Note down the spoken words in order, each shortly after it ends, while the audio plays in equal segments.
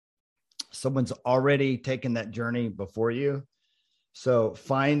someone's already taken that journey before you. So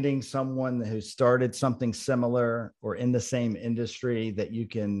finding someone who started something similar or in the same industry that you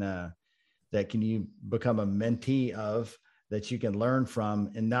become a mentee of, that you can learn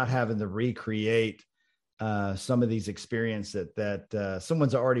from, and not having to recreate some of these experiences that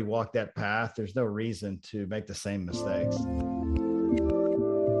someone's already walked that path. There's no reason to make the same mistakes.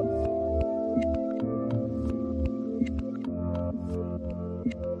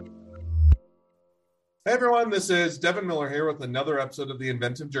 Hey everyone, this is Devin Miller here with another episode of The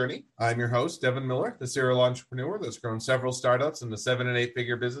Inventive Journey. I'm your host, Devin Miller, the serial entrepreneur that's grown several startups into 7- and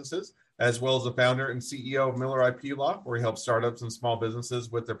 8-figure businesses, as well as the founder and CEO of Miller IP Law, where he helps startups and small businesses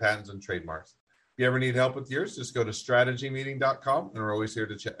with their patents and trademarks. If you ever need help with yours, just go to strategymeeting.com, and we're always here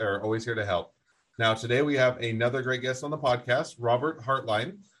to help. Now, today we have another great guest on the podcast, Robert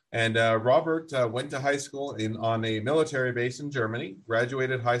Hartline. And Robert went to high school on a military base in Germany,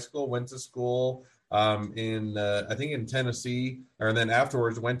 graduated high school, went to school in Tennessee, and then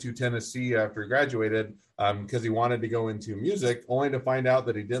afterwards went to Tennessee after he graduated because he wanted to go into music, only to find out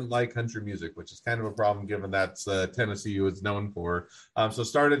that he didn't like country music, which is kind of a problem given that's Tennessee was known for. So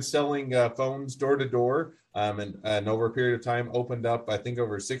started selling phones door to door, and over a period of time opened up, I think,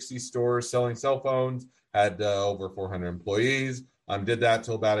 over 60 stores selling cell phones, had over 400 employees. Did that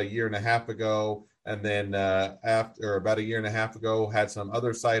till about a year and a half ago. And then after about a year and a half ago, had some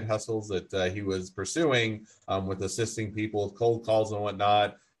other side hustles that he was pursuing with assisting people with cold calls and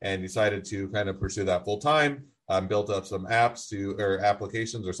whatnot, and decided to kind of pursue that full time. Built up some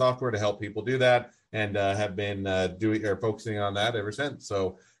applications or software to help people do that, and have been focusing on that ever since.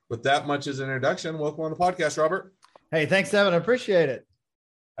 So with that much as an introduction, welcome on the podcast, Robert. Hey, thanks, Devin. I appreciate it.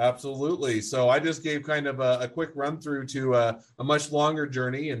 Absolutely. So I just gave kind of a quick run through to a much longer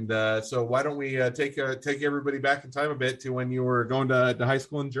journey. And so why don't we take everybody back in time a bit to when you were going to high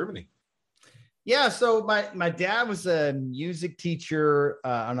school in Germany? Yeah. So my dad was a music teacher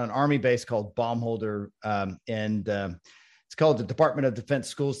on an Army base called Baumholder. And it's called the Department of Defense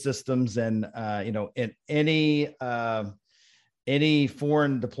School Systems. And, in any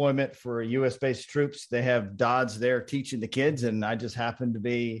foreign deployment for U.S. based troops, they have Dodds there teaching the kids. And I just happened to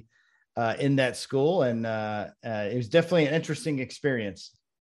be in that school. And it was definitely an interesting experience.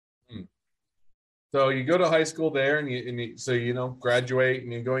 So you go to high school there and you graduate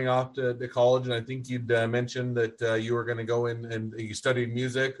and you're going off to college. And I think you'd mentioned that you were going to go in and you studied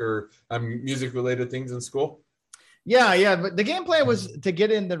music or music related things in school. Yeah. But the game plan was to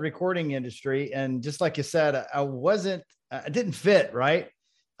get in the recording industry. And just like you said, I didn't fit, right?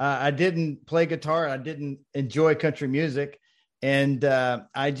 I didn't play guitar. I didn't enjoy country music. And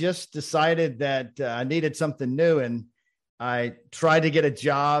I just decided that I needed something new. And I tried to get a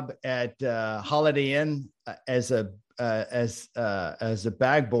job at Holiday Inn as a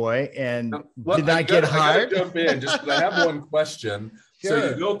bag boy, and did not get hired. I gotta jump in just because I have one question. Sure. So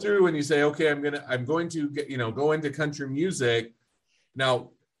you go through and you say, okay, I'm going to go into country music. Now,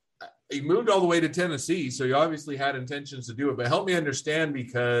 you moved all the way to Tennessee, so you obviously had intentions to do it. But help me understand,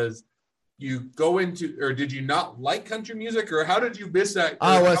 because you go into, or did you not like country music, or how did you miss that?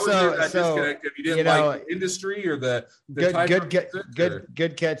 Disconnect if you didn't like the industry or the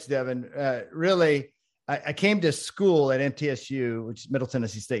good catch, Devin. Really, I came to school at MTSU, which is Middle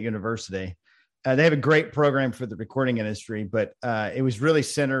Tennessee State University. They have a great program for the recording industry, but it was really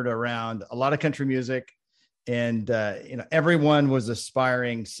centered around a lot of country music. And, everyone was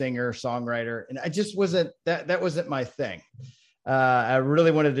aspiring singer, songwriter. And I just wasn't, that wasn't my thing. I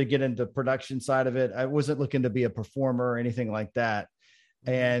really wanted to get into production side of it. I wasn't looking to be a performer or anything like that.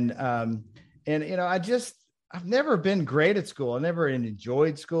 And I've never been great at school. I never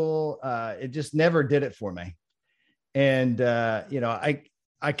enjoyed school. It just never did it for me. And,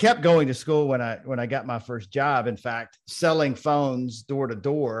 I kept going to school when I got my first job, in fact, selling phones door to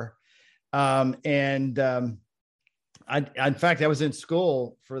door. In fact, I was in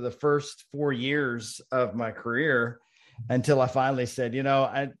school for the first 4 years of my career until I finally said,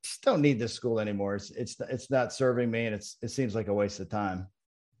 I just don't need this school anymore. It's not serving me, and it seems like a waste of time.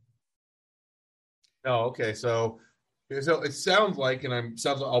 Oh, okay. So it sounds like,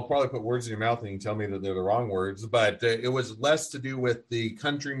 I'll probably put words in your mouth and you can tell me that they're the wrong words, but it was less to do with the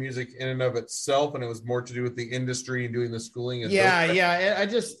country music in and of itself, and it was more to do with the industry and doing the schooling. And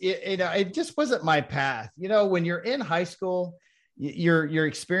it just wasn't my path. When you're in high school, your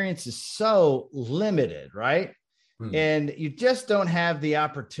experience is so limited, right? And you just don't have the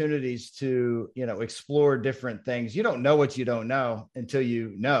opportunities to, explore different things. You don't know what you don't know until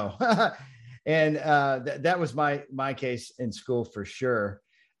you know. And that was my case in school for sure.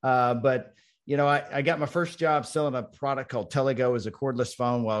 But I got my first job selling a product called Telego as a cordless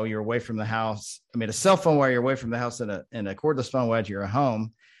phone while you're away from the house. I mean, a cell phone while you're away from the house and a cordless phone while you're at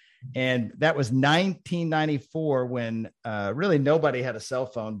home. And that was 1994 when really nobody had a cell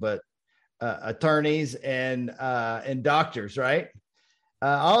phone, but attorneys and doctors, right?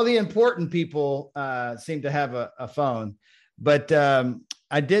 All the important people seem to have a phone. But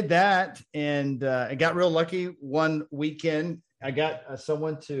I did that, and I got real lucky. One weekend, I got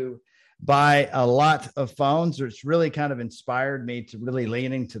someone to buy a lot of phones, which really kind of inspired me to really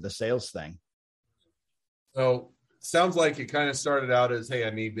lean into the sales thing. So sounds like it kind of started out as, hey,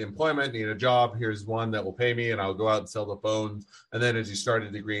 I need employment, need a job. Here's one that will pay me, and I'll go out and sell the phones. And then as you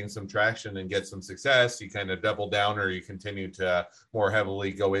started to gain some traction and get some success, you kind of double down, or you continue to more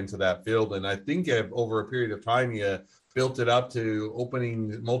heavily go into that field. And I think over a period of time, you built it up to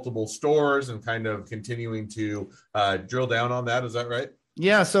opening multiple stores and kind of continuing to drill down on that. Is that right?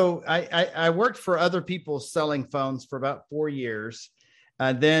 Yeah. So I worked for other people selling phones for about 4 years.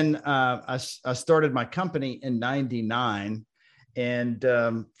 Then I started my company in 99. And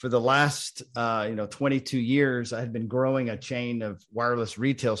for the last, 22 years, I had been growing a chain of wireless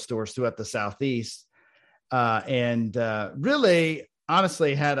retail stores throughout the Southeast. And really,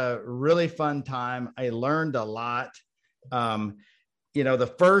 honestly, had a really fun time. I learned a lot.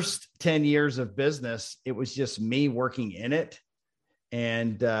 The first 10 years of business, it was just me working in it.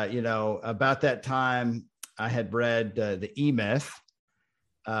 And, about that time, I had read the E-Myth.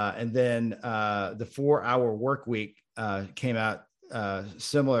 And then the 4-Hour Work Week came out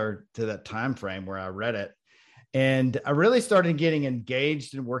similar to that time frame where I read it. And I really started getting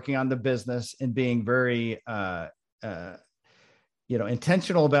engaged in working on the business and being very,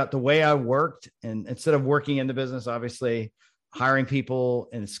 intentional about the way I worked. And instead of working in the business, obviously hiring people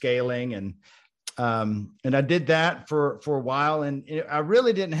and scaling. And I did that for a while. And I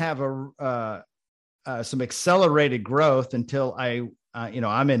really didn't have some accelerated growth until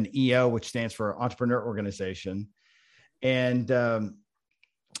I'm an EO, which stands for Entrepreneur Organization. And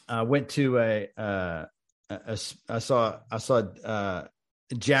I went to I saw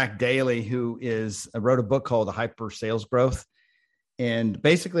Jack Daly, who wrote a book called The Hyper Sales Growth. And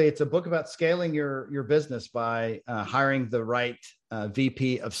basically it's a book about scaling your business by hiring the right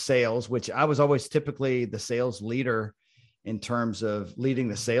VP of sales, which I was always typically the sales leader in terms of leading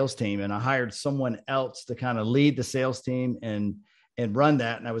the sales team. And I hired someone else to kind of lead the sales team and run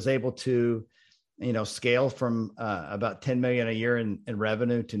that. And I was able to, scale from about 10 million a year in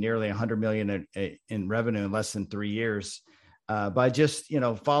revenue to nearly 100 million in revenue in less than 3 years by just,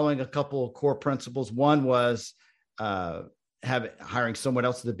 following a couple of core principles. One was hiring someone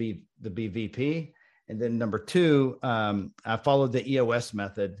else to be the VP. And then number two, I followed the EOS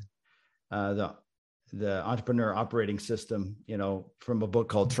method, the Entrepreneur Operating System, from a book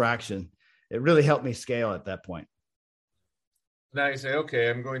called Traction. It really helped me scale at that point. Now you say, okay,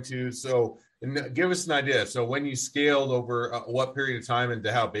 I'm going to, give us an idea. So when you scaled over what period of time and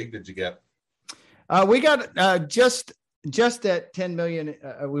to how big did you get? We got just at 10 million.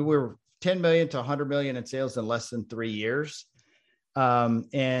 We were 10 million to 100 million in sales in less than 3 years. I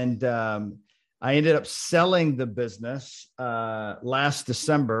ended up selling the business last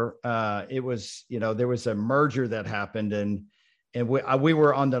December. It was, there was a merger that happened, and we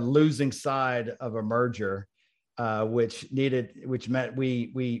were on the losing side of a merger, which meant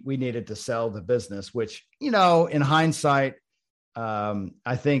we needed to sell the business. Which, in hindsight,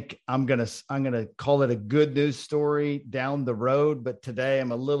 I think I'm gonna call it a good news story down the road. But today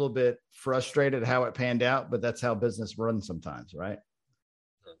I'm a little bit frustrated how it panned out. But that's how business runs sometimes, right?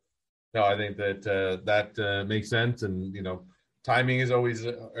 No, I think that makes sense, and timing is always,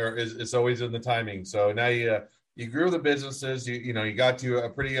 it's always in the timing. So now you grew the businesses, you got to a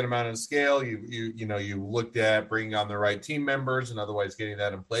pretty good amount of scale. You looked at bringing on the right team members and otherwise getting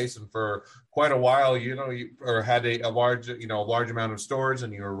that in place. And for quite a while, you had a large amount of stores,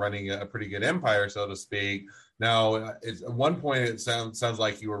 and you were running a pretty good empire, so to speak. Now, at one point, it sounds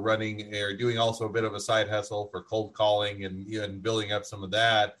like you were running or doing also a bit of a side hustle for cold calling and building up some of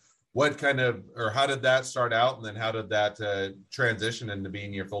that. What kind of, or how did that start out? And then how did that transition into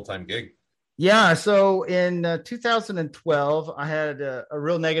being your full-time gig? Yeah. So in 2012, I had a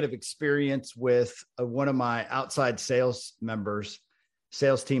real negative experience with one of my outside sales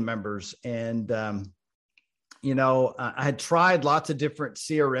team members. And, I had tried lots of different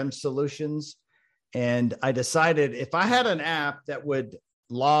CRM solutions, and I decided if I had an app that would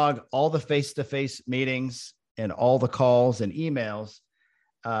log all the face-to-face meetings and all the calls and emails,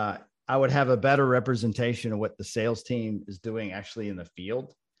 I would have a better representation of what the sales team is doing actually in the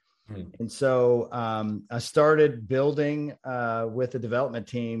field. And so I started building with the development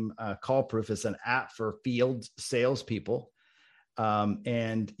team Call Proof. It's an app for field salespeople.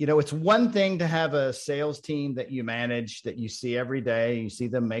 And, it's one thing to have a sales team that you manage, that you see every day. You see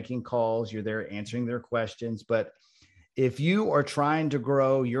them making calls, you're there answering their questions. But if you are trying to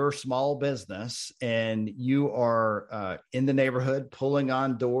grow your small business and you are in the neighborhood pulling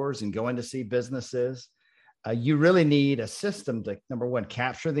on doors and going to see businesses, you really need a system to, number one,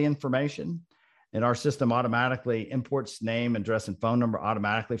 capture the information. And our system automatically imports name, address, and phone number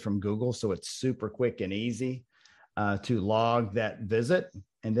automatically from Google. So it's super quick and easy to log that visit.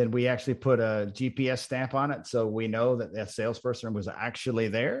 And then we actually put a GPS stamp on it, so we know that that salesperson was actually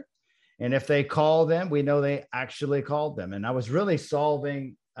there. And if they call them, we know they actually called them. And I was really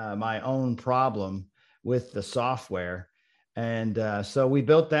solving my own problem with the software. And so we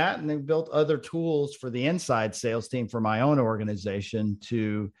built that, and then built other tools for the inside sales team for my own organization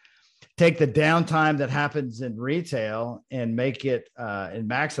to take the downtime that happens in retail and make it and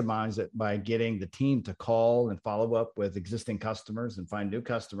maximize it by getting the team to call and follow up with existing customers and find new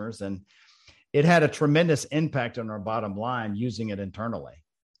customers. And it had a tremendous impact on our bottom line using it internally.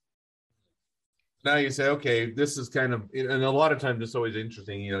 Now you say, okay, this is kind of, and a lot of times it's always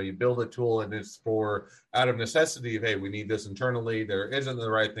interesting, you build a tool and it's for out of necessity of, hey, we need this internally. There isn't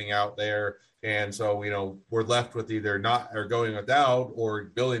the right thing out there. And so, we're left with either not or going without or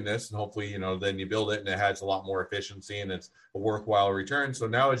building this. And hopefully, then you build it and it has a lot more efficiency and it's a worthwhile return. So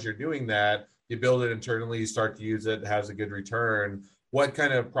now as you're doing that, you build it internally, you start to use it, it has a good return. What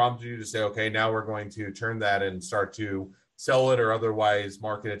kind of prompted you to say, okay, now we're going to turn that and start to sell it or otherwise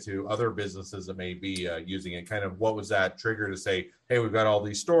market it to other businesses that may be using it? Kind of what was that trigger to say, hey, we've got all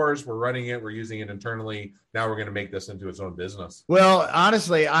these stores, we're running it, we're using it internally, now we're going to make this into its own business? Well,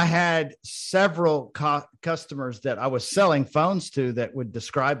 honestly, I had several customers that I was selling phones to that would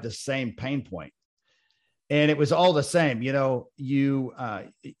describe the same pain point. And it was all the same. If you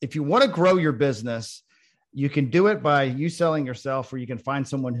want to grow your business, you can do it by you selling yourself, or you can find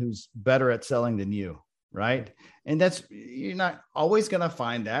someone who's better at selling than you. Right. And you're not always going to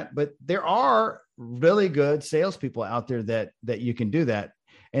find that, but there are really good salespeople out there that you can do that.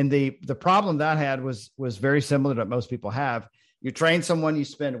 And the problem that I had was very similar to what most people have. You train someone, you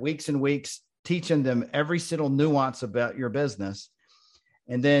spend weeks and weeks teaching them every single nuance about your business.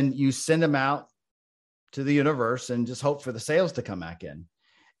 And then you send them out to the universe and just hope for the sales to come back in.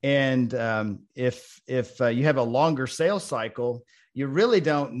 And if you have a longer sales cycle, you really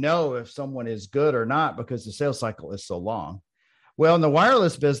don't know if someone is good or not because the sales cycle is so long. Well, in the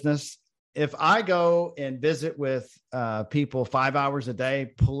wireless business, if I go and visit with people 5 hours a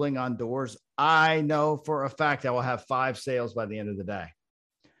day, pulling on doors, I know for a fact I will have 5 sales by the end of the day.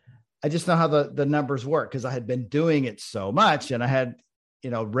 I just know how the numbers work because I had been doing it so much, and I had,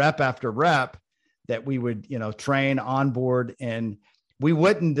 rep after rep that we would, train, onboard, and we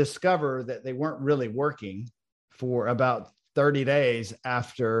wouldn't discover that they weren't really working for about 30 days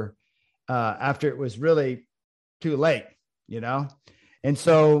after it was really too late, And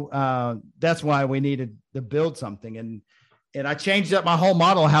so that's why we needed to build something. And I changed up my whole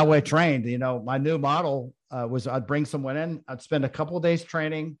model, how I trained. My new model was I'd bring someone in, I'd spend a couple of days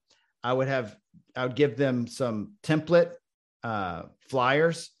training. I would give them some template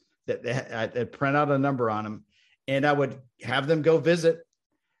flyers that I'd print out a number on them. And I would have them go visit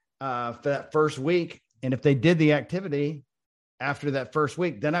for that first week. And if they did the activity after that first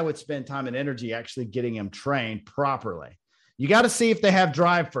week, then I would spend time and energy actually getting them trained properly. You got to see if they have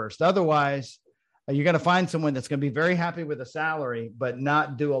drive first. Otherwise, you're going to find someone that's going to be very happy with a salary, but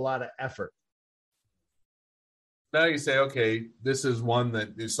not do a lot of effort. Now you say, okay, this is one that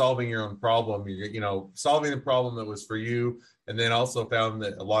is solving your own problem. You're, solving the problem that was for you. And then also found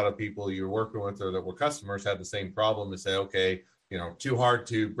that a lot of people you're working with or that were customers had the same problem to say, okay, too hard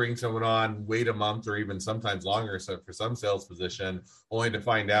to bring someone on, wait a month or even sometimes longer. So for some sales position, only to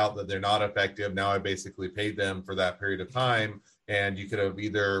find out that they're not effective. Now I basically paid them for that period of time. And you could have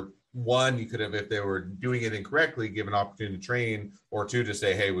either if they were doing it incorrectly, give an opportunity to train, or 2, to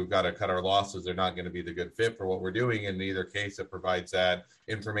say, hey, we've got to cut our losses. They're not going to be the good fit for what we're doing. In either case, it provides that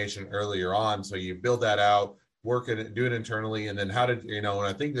information earlier on. So you build that out, work it, do it internally. And then and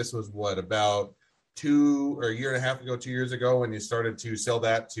I think this was about 2 or a year and a half ago, 2 years ago, when you started to sell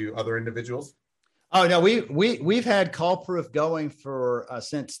that to other individuals? Oh no, we've had Call Proof going for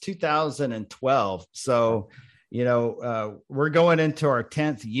since 2012. So, we're going into our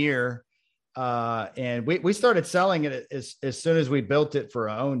 10th year, and we started selling it as soon as we built it for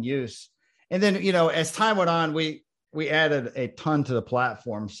our own use. And then, as time went on, we we added a ton to the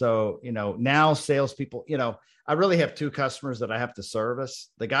platform. So, now salespeople, I really have two customers that I have to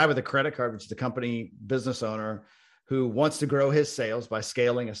service. The guy with the credit card, which is the company business owner who wants to grow his sales by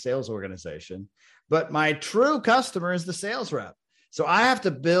scaling a sales organization. But my true customer is the sales rep. So I have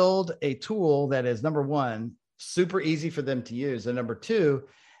to build a tool that is, number one, super easy for them to use. And number two,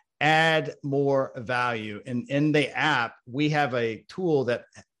 add more value. And in the app, we have a tool that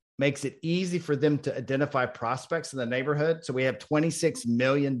makes it easy for them to identify prospects in the neighborhood. So we have 26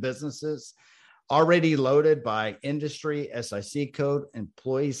 million businesses already loaded by industry, SIC code,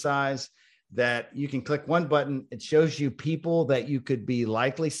 employee size, that you can click one button. It shows you people that you could be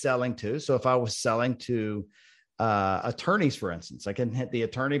likely selling to. So if I was selling to attorneys, for instance, I can hit the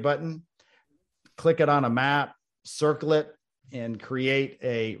attorney button, click it on a map, circle it, and create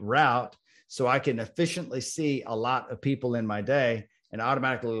a route so I can efficiently see a lot of people in my day and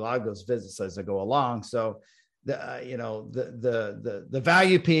automatically log those visits as I go along. So the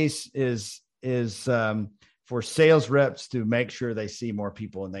value piece is for sales reps to make sure they see more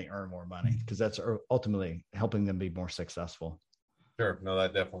people and they earn more money, because that's ultimately helping them be more successful. Sure. No,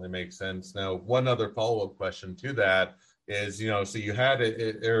 that definitely makes sense. Now, one other follow-up question to that is, so you had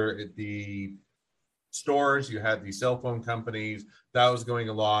the stores, you had the cell phone companies, that was going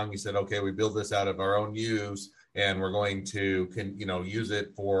along. You said, okay, we build this out of our own use, and we're going to use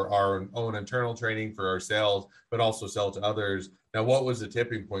it for our own internal training for our sales, but also sell to others. Now, what was the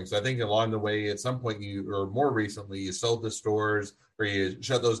tipping point? So I think along the way, at some point or more recently, you sold the stores or you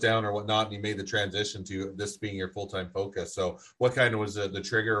shut those down or whatnot, and you made the transition to this being your full-time focus. So what kind of was the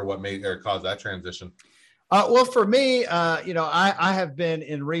trigger, or what made or caused that transition? Well, for me, I have been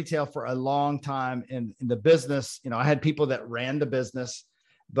in retail for a long time in the business. I had people that ran the business,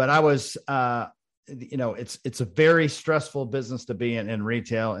 but I was, it's a very stressful business to be in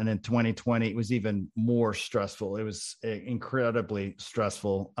retail. And in 2020, it was even more stressful. It was incredibly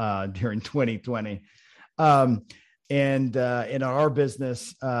stressful during 2020. And in our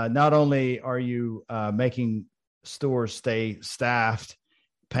business, not only are you making stores stay staffed,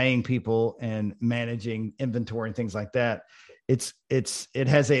 paying people and managing inventory and things like that, it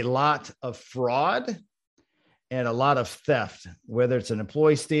has a lot of fraud and a lot of theft, whether it's an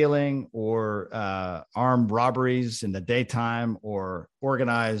employee stealing or armed robberies in the daytime or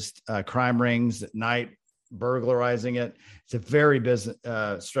organized crime rings at night, burglarizing it. It's a very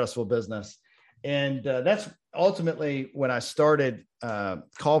stressful business. And that's ultimately when I started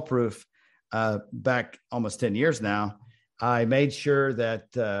Call Proof back almost 10 years now. I made sure that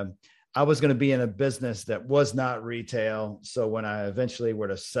I was going to be in a business that was not retail. So when I eventually were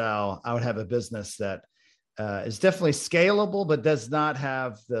to sell, I would have a business that is definitely scalable, but does not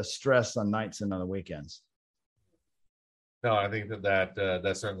have the stress on nights and on the weekends. No, I think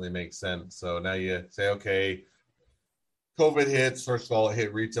that certainly makes sense. So now you say, okay, COVID hits. First of all, it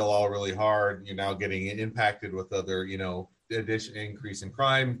hit retail all really hard. You're now getting impacted with other, increase in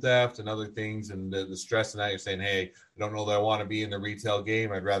crime, theft, and other things, and the stress. And now you're saying, hey, I don't know that I want to be in the retail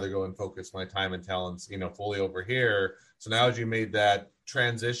game. I'd rather go and focus my time and talents, fully over here. So now as you made that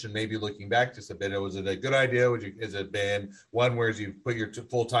transition, maybe looking back just a bit, was it a good idea? Has it been one where you put your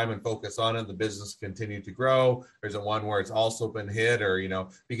full time and focus on it, the business continued to grow? Or is it one where it's also been hit? Or,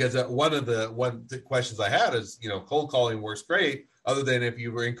 because one of the questions I had is, cold calling works great. Other than if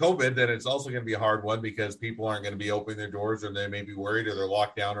you were in COVID, then it's also going to be a hard one because people aren't going to be opening their doors, or they may be worried, or they're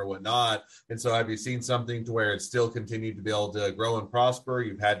locked down or whatnot. And so have you seen something to where it's still continued to be able to grow and prosper?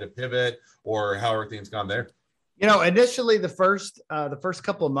 You've had to pivot, or how are things gone there? Initially the first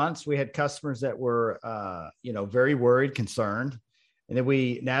couple of months, we had customers that were, very worried, concerned. And then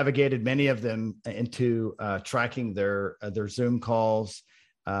we navigated many of them into tracking their Zoom calls,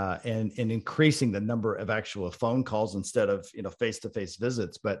 and increasing the number of actual phone calls instead of, face-to-face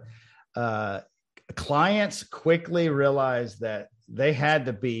visits. But clients quickly realized that they had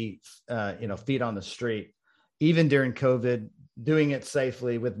to be, feet on the street, even during COVID, doing it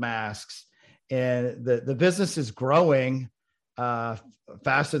safely with masks. And the business is growing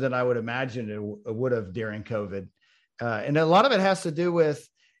faster than I would imagine it would have during COVID. And a lot of it has to do with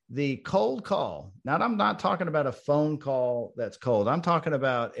the cold call. Now, I'm not talking about a phone call that's cold. I'm talking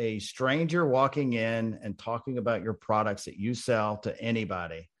about a stranger walking in and talking about your products that you sell to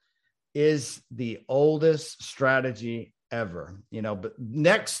anybody is the oldest strategy ever. But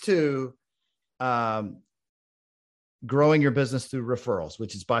next to growing your business through referrals,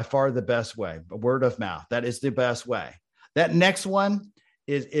 which is by far the best way, but word of mouth, that is the best way. That next one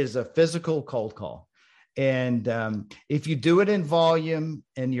is a physical cold call. And if you do it in volume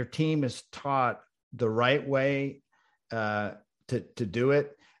and your team is taught the right way to do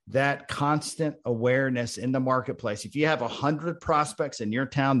it, that constant awareness in the marketplace. If you have 100 prospects in your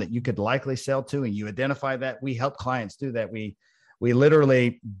town that you could likely sell to, and you identify that, we help clients do that. We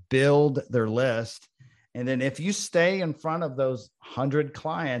literally build their list. And then if you stay in front of those 100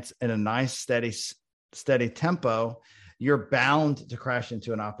 clients in a nice, steady tempo, you're bound to crash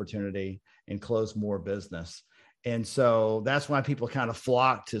into an opportunity and close more business. And so that's why people kind of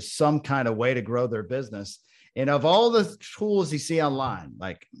flock to some kind of way to grow their business. And of all the tools you see online,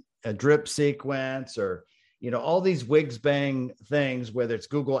 like a drip sequence or, all these wigs bang things, whether it's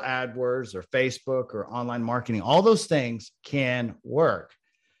Google AdWords or Facebook or online marketing, all those things can work.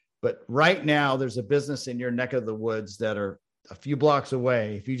 But right now there's a business in your neck of the woods that are a few blocks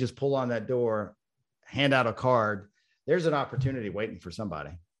away. If you just pull on that door, hand out a card, there's an opportunity waiting for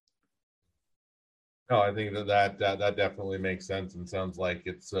somebody. No, I think that definitely makes sense, and sounds like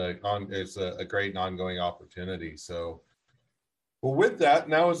it's a great and ongoing opportunity. So, well, with that,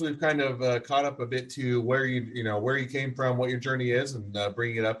 now as we've kind of caught up a bit to where you came from, what your journey is, and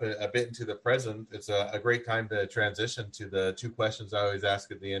bringing it up a bit into the present, it's a great time to transition to the two questions I always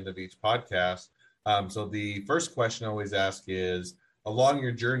ask at the end of each podcast. So the first question I always ask is, along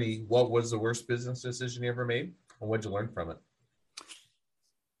your journey, what was the worst business decision you ever made, and what did you learn from it?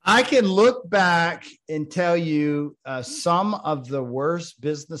 I can look back and tell you some of the worst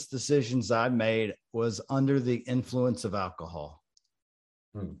business decisions I made was under the influence of alcohol.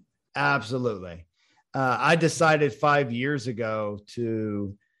 Absolutely. I decided 5 years ago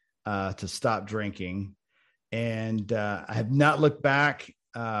to stop drinking, and I have not looked back.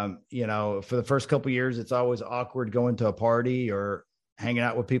 For the first couple of years, it's always awkward going to a party or hanging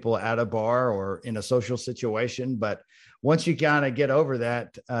out with people at a bar or in a social situation. But once you kind of get over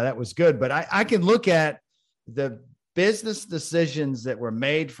that, that was good. But I can look at the business decisions that were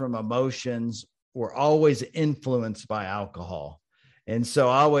made from emotions were always influenced by alcohol. And so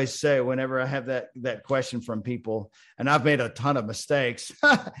I always say, whenever I have that question from people, and I've made a ton of mistakes,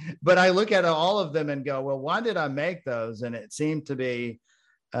 but I look at all of them and go, well, why did I make those? And it seemed to be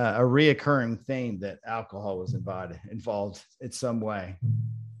a reoccurring theme that alcohol was involved in some way.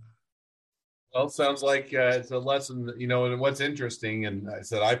 Well, it sounds like it's a lesson, and what's interesting, and I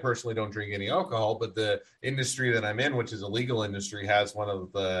said, I personally don't drink any alcohol, but the industry that I'm in, which is a legal industry, has one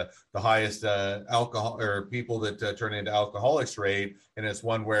of the highest alcohol or people that turn into alcoholics rate. And it's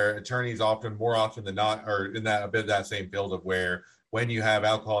one where attorneys more often than not are in that same field of where when you have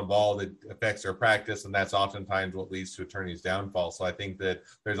alcohol involved, it affects their practice. And that's oftentimes what leads to attorneys' downfall. So I think that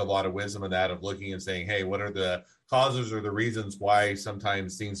there's a lot of wisdom in that, of looking and saying, hey, what are the causes or the reasons why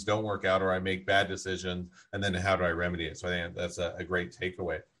sometimes things don't work out or I make bad decisions, and then how do I remedy it? So I think that's a great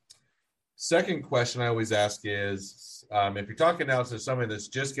takeaway. Second question I always ask is, if you're talking now to somebody that's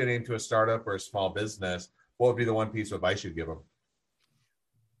just getting into a startup or a small business, what would be the one piece of advice you'd give them?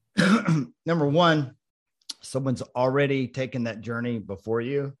 Number one, someone's already taken that journey before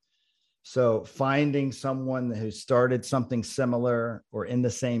you. So finding someone who started something similar or in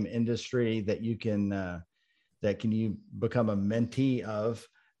the same industry that you can you become a mentee of,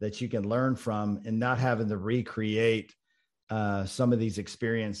 that you can learn from, and not having to recreate some of these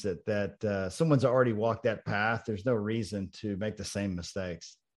experiences that someone's already walked that path. There's no reason to make the same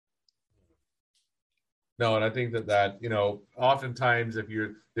mistakes. No, and I think that oftentimes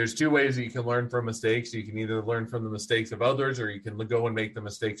there's two ways that you can learn from mistakes. You can either learn from the mistakes of others, or you can go and make the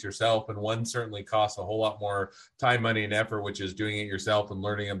mistakes yourself. And one certainly costs a whole lot more time, money, and effort, which is doing it yourself and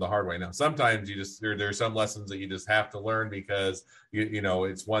learning them the hard way. Now, sometimes there are some lessons that you just have to learn because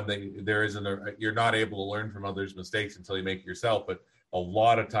it's one that you're not able to learn from others' mistakes until you make it yourself. But a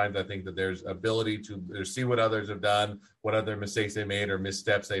lot of times I think that there's ability to see what others have done, what other mistakes they made or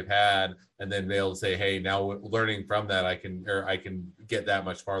missteps they've had, and then be able to say, hey, now learning from that, I can get that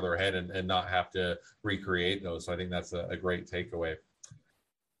much farther ahead and not have to recreate those. So I think that's a great takeaway.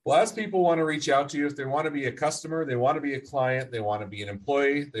 Well, as people want to reach out to you, if they want to be a customer, they want to be a client, they want to be an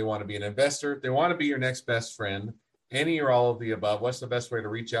employee, they want to be an investor, they want to be your next best friend, any or all of the above, what's the best way to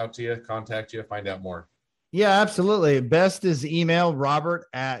reach out to you, contact you, find out more? Yeah, absolutely. Best is email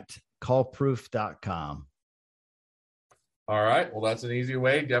robert@callproof.com. All right. Well, that's an easy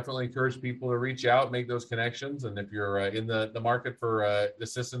way. Definitely encourage people to reach out, make those connections. And if you're in the market for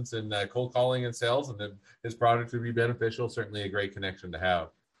assistance in cold calling and sales, and then his product would be beneficial, certainly a great connection to have.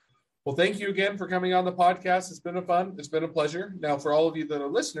 Well, thank you again for coming on the podcast. It's been a pleasure. Now, for all of you that are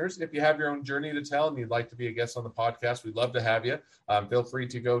listeners, if you have your own journey to tell and you'd like to be a guest on the podcast, we'd love to have you. Feel free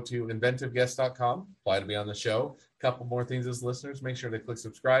to go to inventiveguest.com, apply to be on the show. A couple more things as listeners, make sure to click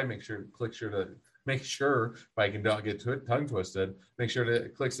subscribe, make sure to make sure, if I can not get tongue twisted, make sure to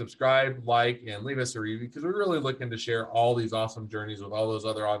click subscribe, like, and leave us a review, because we're really looking to share all these awesome journeys with all those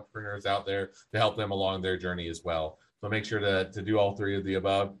other entrepreneurs out there to help them along their journey as well. So make sure to do all three of the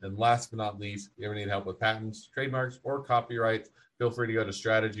above. And last but not least, if you ever need help with patents, trademarks, or copyrights, feel free to go to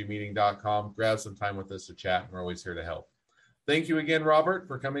strategymeeting.com, grab some time with us to chat, and we're always here to help. Thank you again, Robert,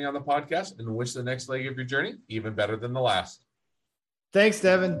 for coming on the podcast, and wish the next leg of your journey even better than the last. Thanks,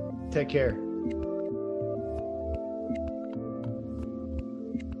 Devin. Take care.